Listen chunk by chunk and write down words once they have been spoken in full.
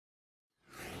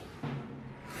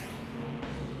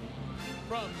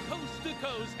From coast to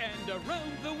coast and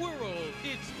around the world,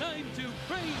 it's time to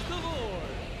praise the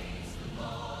Lord. Praise the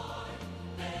Lord,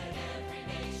 let every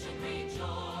nation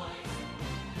rejoice.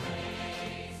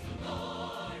 Praise the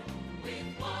Lord with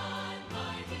one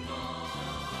mighty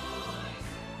voice.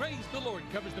 Praise the Lord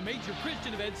covers the major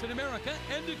Christian events in America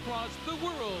and across the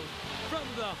world, from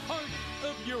the heart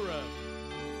of Europe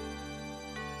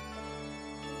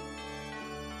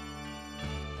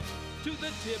to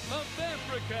the tip of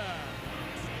Africa.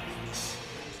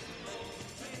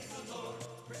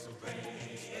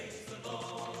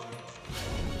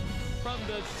 From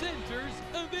the centers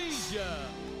of Asia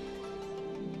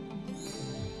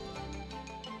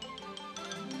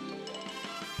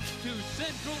to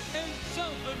Central and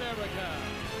South America.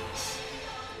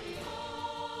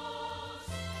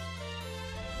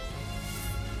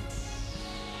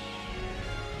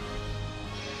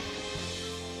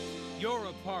 You're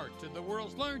a part of the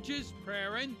world's largest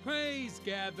prayer and praise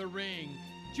gathering.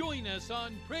 Join us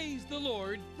on Praise the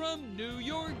Lord from New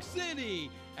York City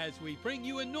as we bring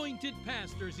you anointed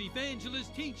pastors, evangelists,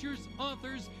 teachers,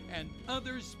 authors, and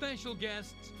other special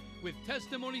guests with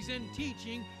testimonies and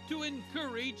teaching to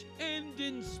encourage and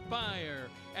inspire,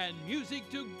 and music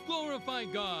to glorify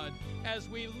God as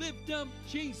we lift up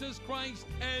Jesus Christ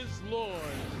as Lord.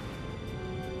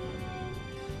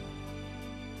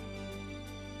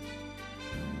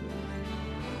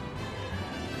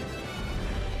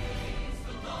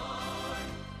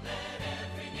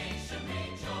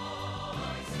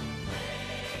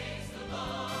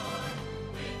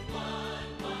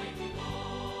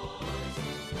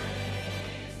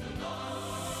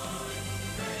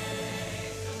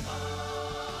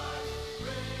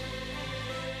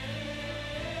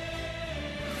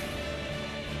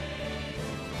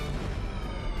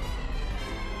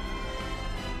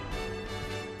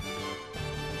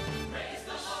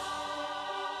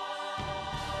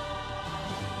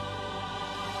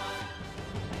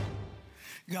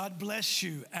 God bless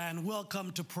you and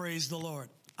welcome to Praise the Lord.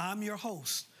 I'm your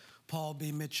host, Paul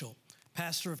B. Mitchell,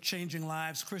 pastor of Changing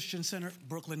Lives Christian Center,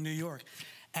 Brooklyn, New York.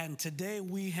 And today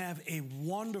we have a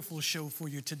wonderful show for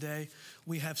you today.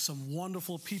 We have some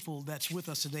wonderful people that's with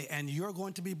us today, and you're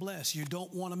going to be blessed. You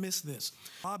don't want to miss this.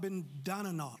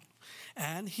 Dinnanauth,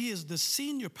 and he is the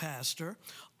senior pastor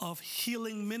of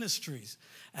Healing Ministries.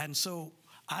 And so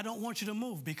I don't want you to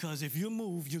move, because if you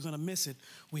move, you're going to miss it.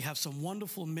 We have some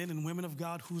wonderful men and women of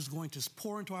God who's going to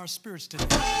pour into our spirits today.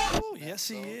 Ooh, yes,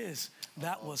 he is.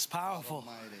 That was powerful.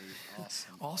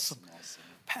 Awesome. Awesome.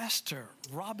 Pastor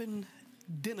Robin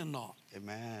Dinnanauth.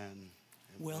 Amen.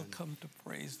 Welcome to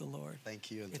Praise the Lord. Thank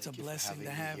you. And it's thank a blessing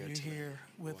to have you here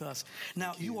with us.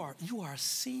 Now, you are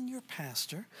senior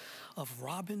pastor of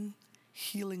Robin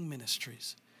Healing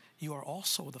Ministries. You are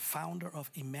also the founder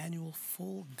of Emmanuel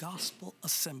Full Gospel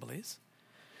Assemblies.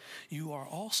 You are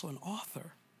also an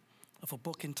author of a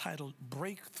book entitled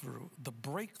Breakthrough, The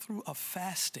Breakthrough of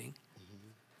Fasting.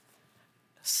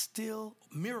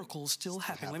 Miracles still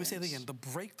happen. Let me say it again. The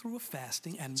breakthrough of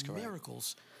fasting and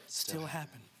miracles still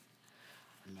happen.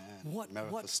 Man,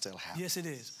 miracles still happen. Yes, it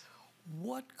is.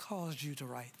 What caused you to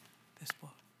write this book?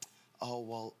 Oh,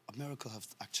 well, a miracle have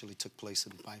actually took place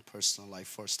in my personal life,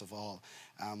 first of all.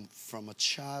 From a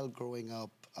child growing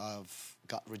up, I've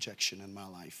got rejection in my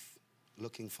life,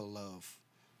 looking for love,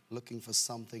 looking for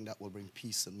something that will bring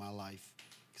peace in my life,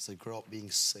 because I grew up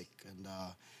being sick and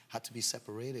had to be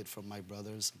separated from my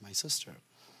brothers and my sister.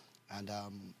 And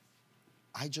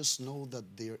I just know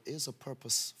that there is a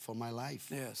purpose for my life.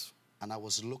 Yes. And I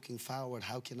was looking forward,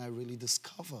 how can I really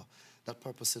discover that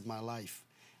purpose in my life?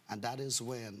 And that is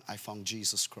when I found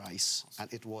Jesus Christ,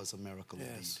 and it was a miracle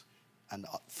indeed. And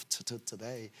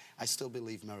today, I still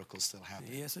believe miracles still happen.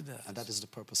 Yes, it does. And that is the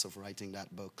purpose of writing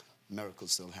that book,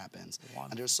 Miracles Still Happens. Wonderful.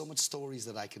 And there's so much stories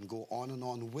that I can go on and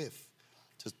on with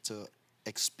to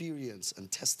experience and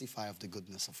testify of the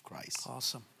goodness of Christ.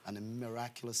 Awesome. And the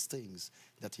miraculous things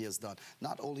that he has done,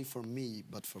 not only for me,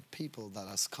 but for people that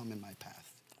has come in my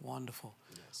path. Wonderful.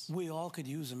 Yes. We all could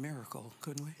use a miracle,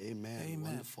 couldn't we? Amen. Amen.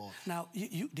 Wonderful. Now,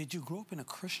 did you grow up in a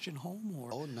Christian home,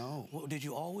 or? Oh, no. Did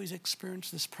you always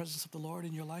experience this presence of the Lord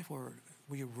in your life, or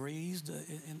were you raised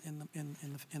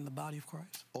in the body of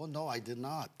Christ? Oh, no, I did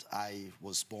not. I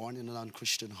was born in an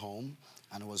unchristian home,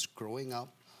 and I was growing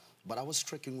up, but I was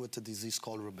stricken with a disease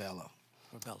called rubella.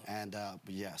 Rubella. And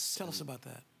yes. Tell us about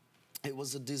that. It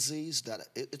was a disease that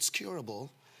it's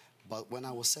curable. But when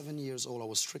I was 7 years old, I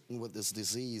was stricken with this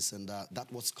disease, and that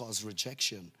was caused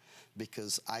rejection,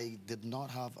 because I did not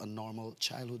have a normal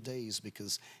childhood days,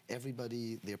 because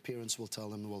everybody, their parents will tell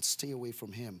them, well, stay away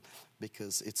from him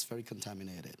because it's very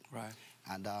contaminated. Right.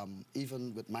 And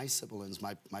even with my siblings,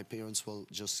 my parents will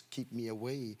just keep me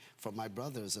away from my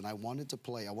brothers. And I wanted to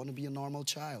play. I want to be a normal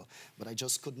child. But I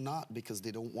just could not because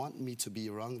they don't want me to be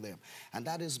around them. And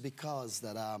that is because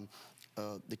that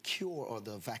the cure or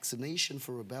the vaccination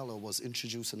for rubella was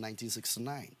introduced in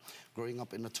 1969. Growing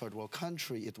up in a third world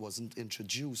country, it wasn't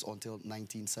introduced until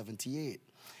 1978.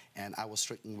 And I was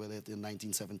stricken with it in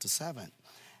 1977.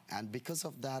 And because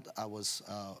of that, I was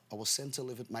sent to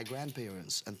live with my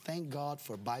grandparents. And thank God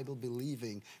for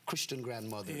Bible-believing Christian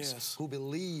grandmothers Yes. who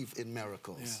believe in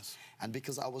miracles. Yes. And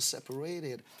because I was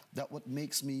separated, that what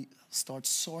makes me start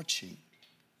searching.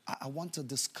 I want to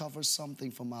discover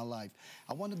something for my life.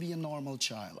 I want to be a normal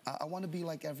child. I want to be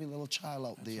like every little child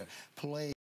out there,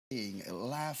 playing,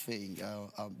 laughing,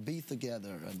 be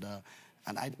together.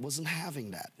 And I wasn't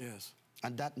having that. Yes.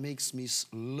 And that makes me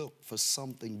look for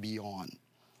something beyond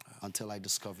until I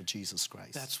discovered Jesus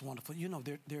Christ. That's wonderful. You know,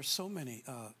 there's so many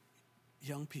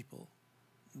young people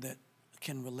that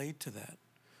can relate to that.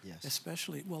 Yes.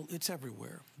 Especially, well, it's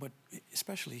everywhere, but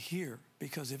especially here,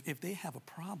 because if they have a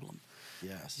problem,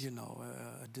 Yes. you know,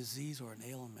 a disease or an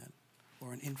ailment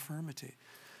or an infirmity,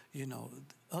 you know,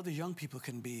 other young people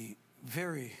can be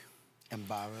very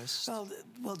Embarrassed.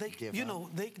 well, they, Give you up. know,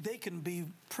 they can be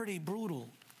pretty brutal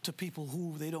to people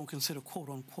who they don't consider quote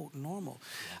unquote normal.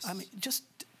 Yes. I mean, just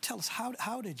tell us,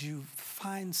 how did you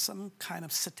find some kind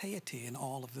of satiety in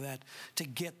all of that to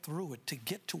get through it, to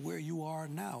get to where you are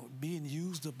now, being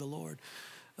used of the Lord?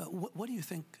 What do you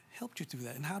think helped you through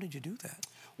that, and how did you do that?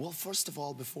 Well, first of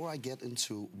all, before I get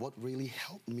into what really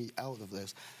helped me out of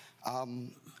this,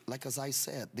 like as I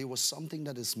said, there was something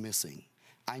that is missing.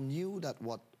 I knew that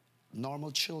what normal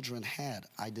children had,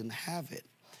 I didn't have it.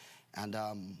 And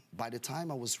by the time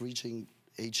I was reaching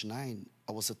age 9,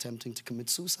 I was attempting to commit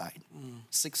suicide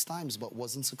 6 times, but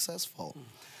wasn't successful.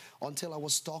 Until I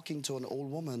was talking to an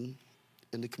old woman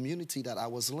in the community that I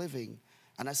was living,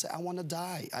 and I said, I want to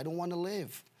die. I don't want to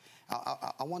live.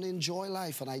 I want to enjoy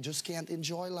life, and I just can't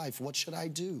enjoy life. What should I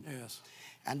do? Yes.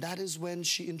 And that is when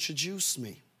she introduced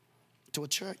me to a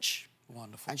church.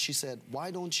 Wonderful. And she said,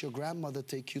 why don't your grandmother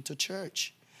take you to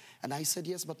church? And I said,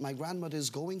 yes, but my grandmother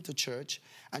is going to church.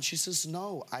 And she says,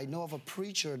 no, I know of a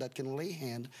preacher that can lay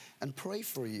hand and pray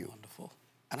for you. Wonderful.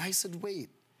 And I said, wait,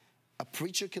 a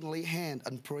preacher can lay hand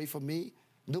and pray for me?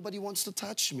 Nobody wants to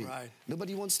touch me. Right.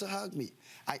 Nobody wants to hug me.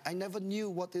 I never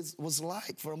knew what it was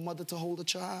like for a mother to hold a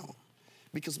child,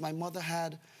 because my mother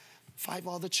had 5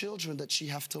 other children that she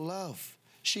had to love.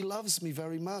 She loves me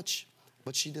very much,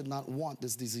 but she did not want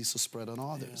this disease to spread on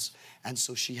others. Yes. And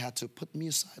so she had to put me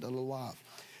aside a little while.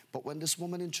 But when this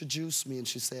woman introduced me and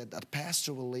she said that a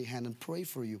pastor will lay hand and pray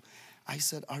for you, I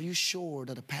said, are you sure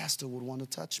that a pastor would want to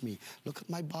touch me? Look at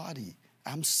my body.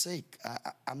 I'm sick.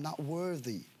 I'm not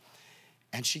worthy.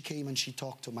 And she came and she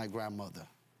talked to my grandmother.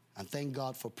 And thank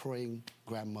God for praying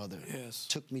grandmother. Yes.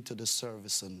 Took me to the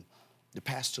service, and the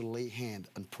pastor laid hand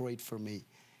and prayed for me.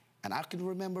 And I can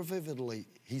remember vividly,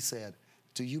 he said,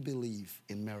 do you believe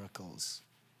in miracles?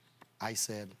 I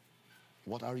said,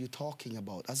 what are you talking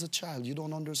about? As a child, you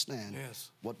don't understand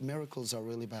what miracles are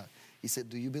really about. He said,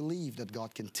 do you believe that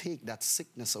God can take that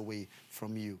sickness away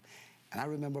from you? And I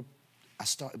remember I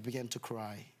began to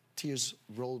cry. Tears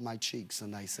rolled my cheeks,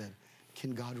 and I said,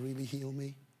 can God really heal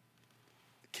me?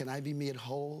 Can I be made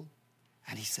whole?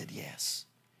 And he said, yes.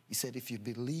 He said, if you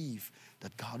believe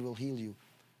that God will heal you,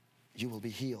 you will be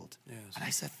healed. Yes. And I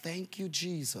said, thank you,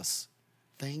 Jesus.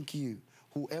 Thank you.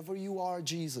 Whoever you are,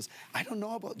 Jesus. I don't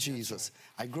know about Jesus.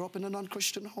 Right. I grew up in a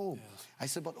non-Christian home. Yes. I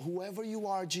said, but whoever you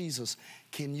are, Jesus,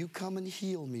 can you come and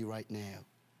heal me right now?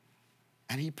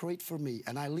 And he prayed for me.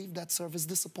 And I leave that service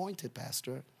disappointed,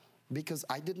 Pastor, because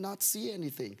I did not see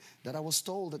anything that I was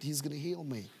told that he's going to heal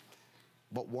me.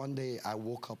 But one day I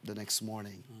woke up the next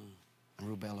morning and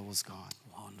rubella was gone.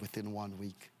 Wonderful. Within 1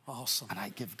 week. Awesome. And I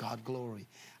give God glory.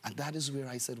 And that is where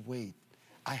I said, wait,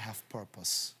 I have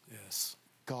purpose. Yes.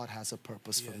 God has a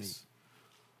purpose for me.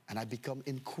 And I become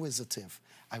inquisitive.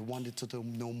 I wanted to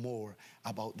know more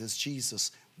about this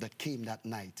Jesus that came that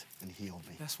night and healed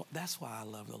me. That's why I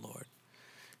love the Lord,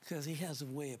 because he has a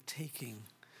way of taking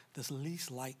this least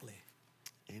lightly.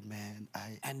 Amen.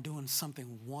 And doing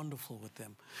something wonderful with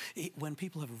them. When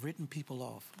people have written people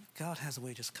off, God has a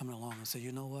way of just coming along and say,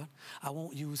 you know what? I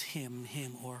won't use him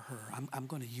or her. I'm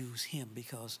going to use him,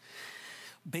 because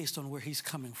based on where he's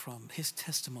coming from, his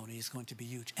testimony is going to be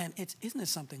huge. And isn't it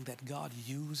something that God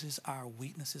uses our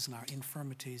weaknesses and our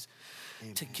infirmities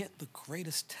to get the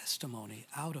greatest testimony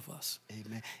out of us?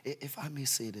 Amen. If I may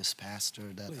say this, Pastor,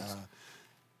 that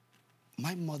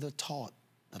my mother thought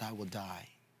that I would die.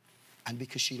 And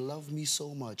because she loved me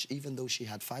so much, even though she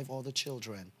had 5 other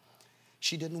children,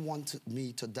 She didn't want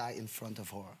me to die in front of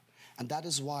her. And that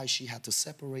is why she had to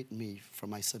separate me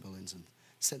from my siblings and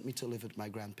sent me to live with my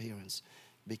grandparents,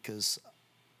 because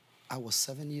I was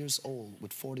 7 years old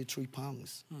with 43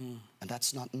 pounds. And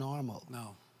that's not normal.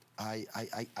 No. I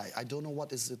don't know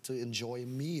what is it to enjoy a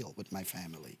meal with my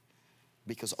family,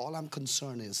 because all I'm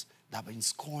concerned is that I've been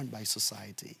scorned by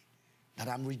society, that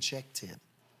I'm rejected.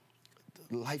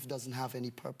 Life doesn't have any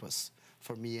purpose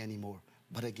for me anymore.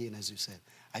 But again, as you said,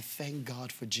 I thank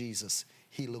God for Jesus.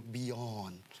 He looked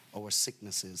beyond our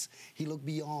sicknesses. He looked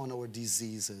beyond our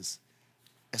diseases,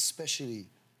 especially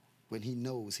when he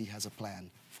knows he has a plan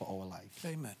for our life.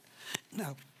 Amen.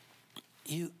 Now,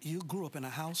 you grew up in a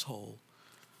household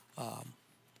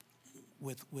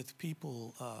with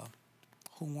people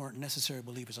who weren't necessarily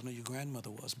believers. I know your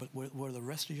grandmother was, but were the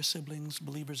rest of your siblings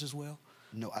believers as well?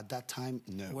 No, at that time,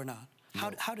 no. We're not.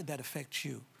 No. How did that affect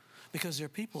you? Because there are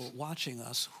people watching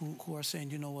us who are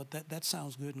saying, you know what, that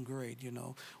sounds good and great, you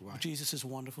know. Right. Jesus is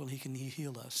wonderful and he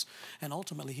heal us. And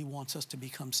ultimately, he wants us to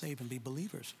become saved and be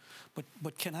believers.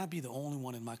 But can I be the only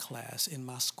one in my class, in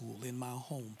my school, in my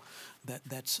home,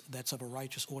 that's of a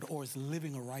righteous order or is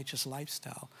living a righteous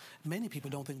lifestyle? Many people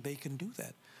don't think they can do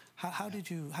that. How did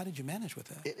you manage with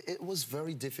that? It was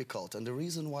very difficult, and the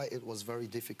reason why it was very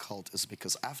difficult is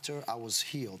because after I was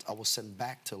healed, I was sent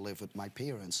back to live with my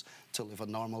parents to live a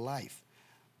normal life.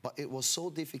 But it was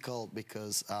so difficult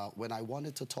because when I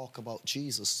wanted to talk about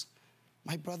Jesus,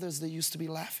 my brothers, they used to be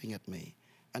laughing at me,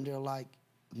 and they're like,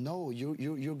 "No,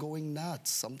 you're going nuts.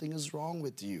 Something is wrong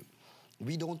with you.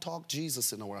 We don't talk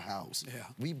Jesus in our house. Yeah.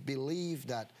 We believe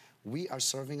that we are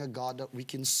serving a God that we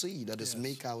can see, that is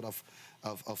made out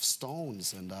of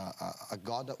stones, and a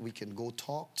God that we can go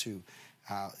talk to,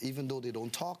 even though they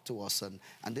don't talk to us. And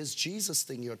this Jesus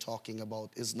thing you're talking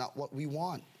about is not what we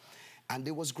want." And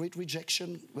there was great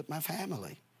rejection with my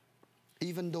family.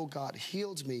 Even though God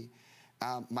healed me,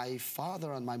 my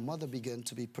father and my mother began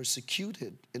to be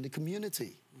persecuted in the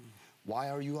community.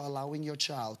 Why are you allowing your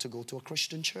child to go to a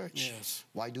Christian church? Yes.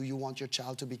 Why do you want your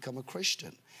child to become a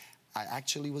Christian? I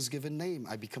actually was given name.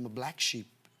 I become a black sheep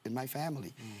in my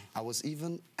family. I was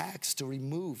even asked to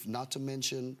remove, not to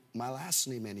mention my last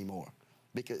name anymore,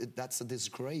 because that's a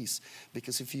disgrace.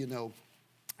 Because if you know,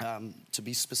 to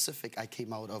be specific, I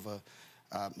came out of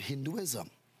Hinduism,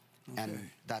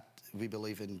 and that we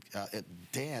believe in,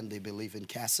 then they believe in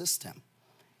caste system.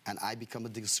 And I become a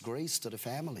disgrace to the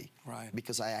family, right,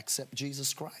 because I accept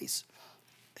Jesus Christ.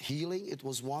 Healing, it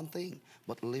was one thing,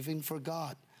 but living for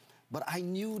God. But I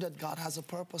knew that God has a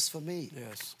purpose for me.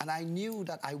 Yes. And I knew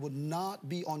that I would not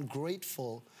be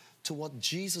ungrateful to what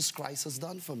Jesus Christ has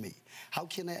done for me. How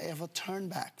can I ever turn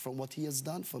back from what he has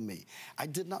done for me? I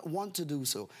did not want to do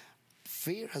so.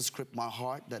 Fear has gripped my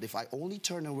heart that if I only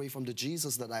turn away from the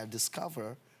Jesus that I have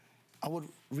discovered, I would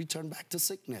return back to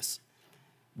sickness.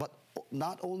 But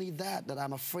not only that, that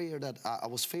I'm afraid that I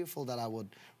was fearful that I would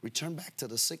return back to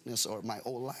the sickness or my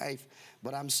old life,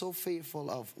 but I'm so fearful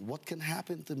of what can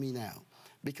happen to me now,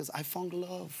 because I found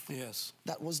love. Yes.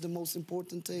 That was the most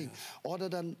important thing. Yes. Other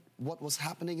than what was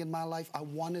happening in my life, I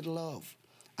wanted love.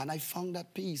 And I found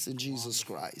that peace in Jesus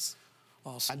Christ.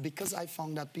 Awesome. And because I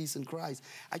found that peace in Christ,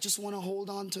 I just want to hold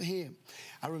on to him.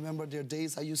 I remember there are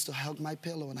days I used to hug my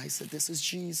pillow and I said, "This is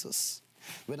Jesus."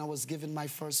 When I was given my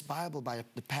first Bible by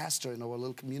the pastor in our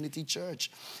little community church,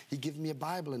 he gave me a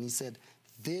Bible and he said,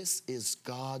 "This is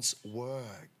God's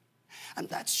word." And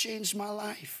that's changed my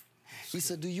life. He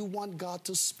said, "Do you want God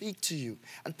to speak to you?"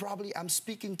 And probably I'm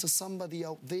speaking to somebody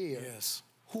out there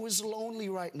who is lonely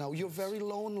right now. You're very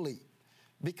lonely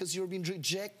because you're being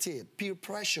rejected, peer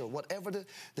pressure, whatever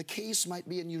the case might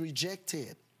be, and you're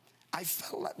rejected. I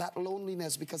felt like that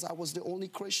loneliness because I was the only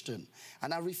Christian,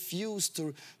 and I refused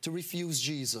to refuse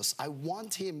Jesus. I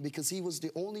want him because he was the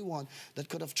only one that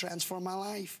could have transformed my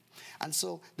life. And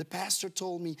so the pastor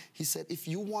told me, he said, "If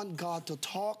you want God to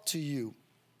talk to you,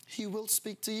 he will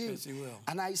speak to you." Yes, he will.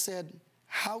 And I said,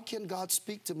 "How can God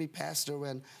speak to me, Pastor,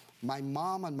 when my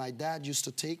mom and my dad used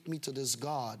to take me to this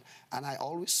God, and I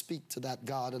always speak to that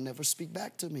God and never speak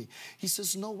back to me?" He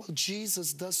says, "No, well,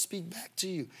 Jesus does speak back to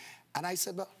you." And I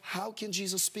said, "But how can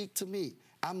Jesus speak to me?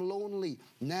 I'm lonely.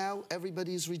 Now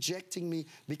everybody is rejecting me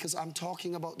because I'm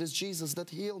talking about this Jesus that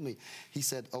healed me." He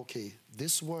said, "Okay,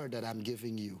 this word that I'm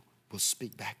giving you will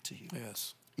speak back to you."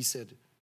 Yes. He said,